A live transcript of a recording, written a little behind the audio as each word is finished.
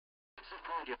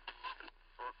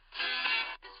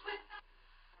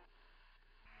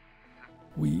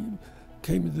We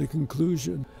came to the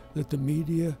conclusion that the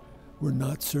media were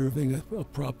not serving a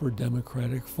proper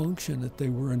democratic function, that they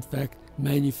were in fact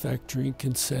manufacturing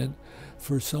consent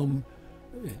for somewhat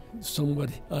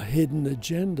a hidden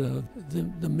agenda.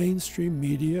 The mainstream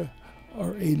media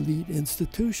are elite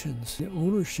institutions. The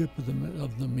ownership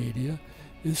of the media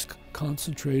is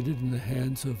concentrated in the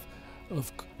hands of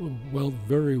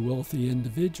very wealthy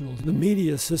individuals. The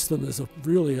media system is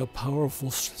really a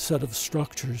powerful set of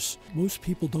structures. Most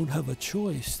people don't have a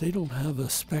choice. They don't have a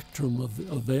spectrum of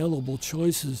available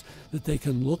choices that they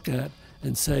can look at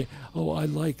and say, oh, I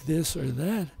like this or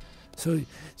that. So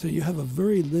you have a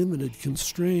very limited,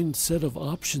 constrained set of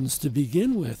options to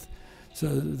begin with. So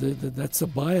that's a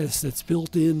bias that's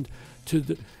built into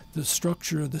the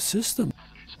structure of the system.